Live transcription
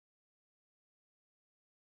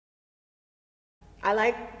I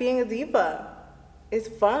like being a diva. It's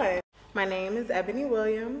fun. My name is Ebony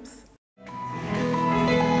Williams.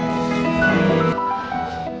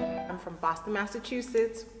 I'm from Boston,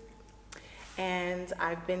 Massachusetts, and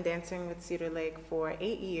I've been dancing with Cedar Lake for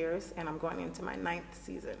 8 years, and I'm going into my 9th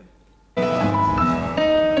season.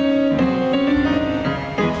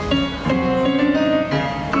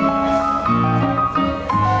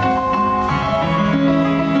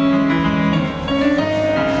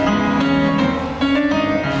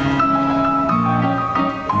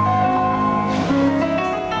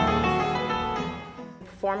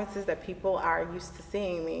 Performances that people are used to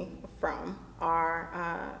seeing me from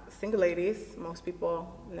are single ladies. Most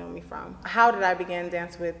people know me from. How did I begin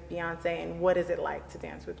dance with Beyonce, and what is it like to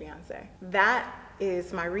dance with Beyonce? That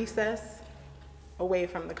is my recess away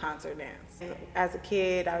from the concert dance. And as a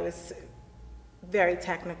kid, I was very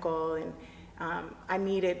technical, and I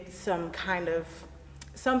needed some kind of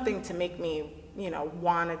something to make me,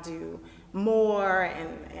 want to do more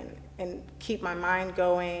and keep my mind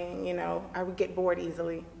going. I would get bored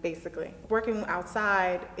easily, basically. Working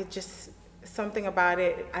outside, it just, something about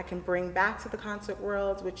it I can bring back to the concert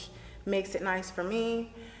world, which makes it nice for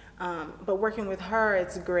me. But working with her,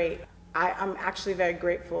 it's great. I'm actually very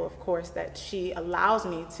grateful, of course, that she allows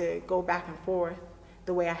me to go back and forth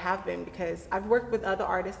the way I have been, because I've worked with other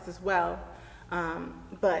artists as well,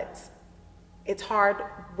 but it's hard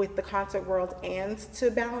with the concert world and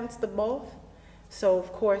to balance the both. So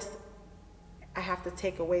of course, I have to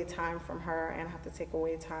take away time from her, and I have to take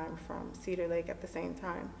away time from Cedar Lake at the same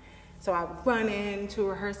time. So I would run into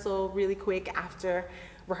rehearsal really quick after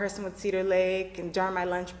rehearsing with Cedar Lake, and during my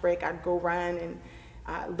lunch break, I'd go run and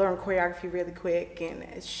learn choreography really quick. And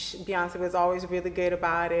Beyonce was always really good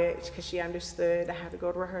about it, because she understood I had to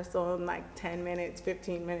go to rehearsal in like 10 minutes,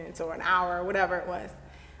 15 minutes, or an hour, whatever it was.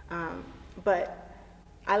 But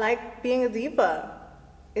I like being a diva.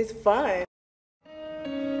 It's fun.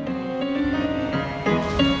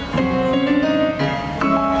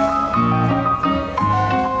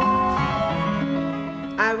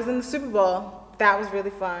 I was in the Super Bowl. That was really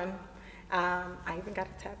fun. I even got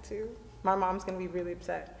a tattoo. My mom's gonna be really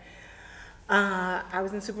upset. I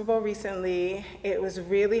was in the Super Bowl recently. It was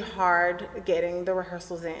really hard getting the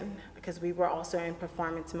rehearsals in, because we were also in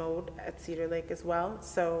performance mode at Cedar Lake as well.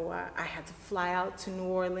 So I had to fly out to New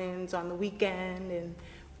Orleans on the weekend and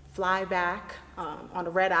fly back on a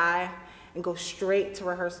red eye and go straight to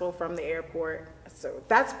rehearsal from the airport. So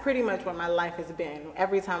that's pretty much what my life has been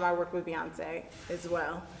every time I work with Beyonce as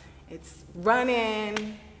well. It's run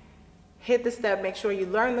in, hit the step, make sure you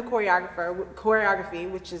learn the choreography,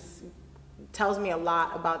 which tells me a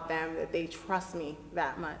lot about them, that they trust me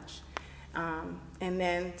that much. And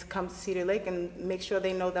then to come to Cedar Lake and make sure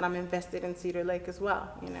they know that I'm invested in Cedar Lake as well.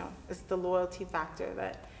 It's the loyalty factor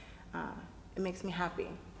that it makes me happy.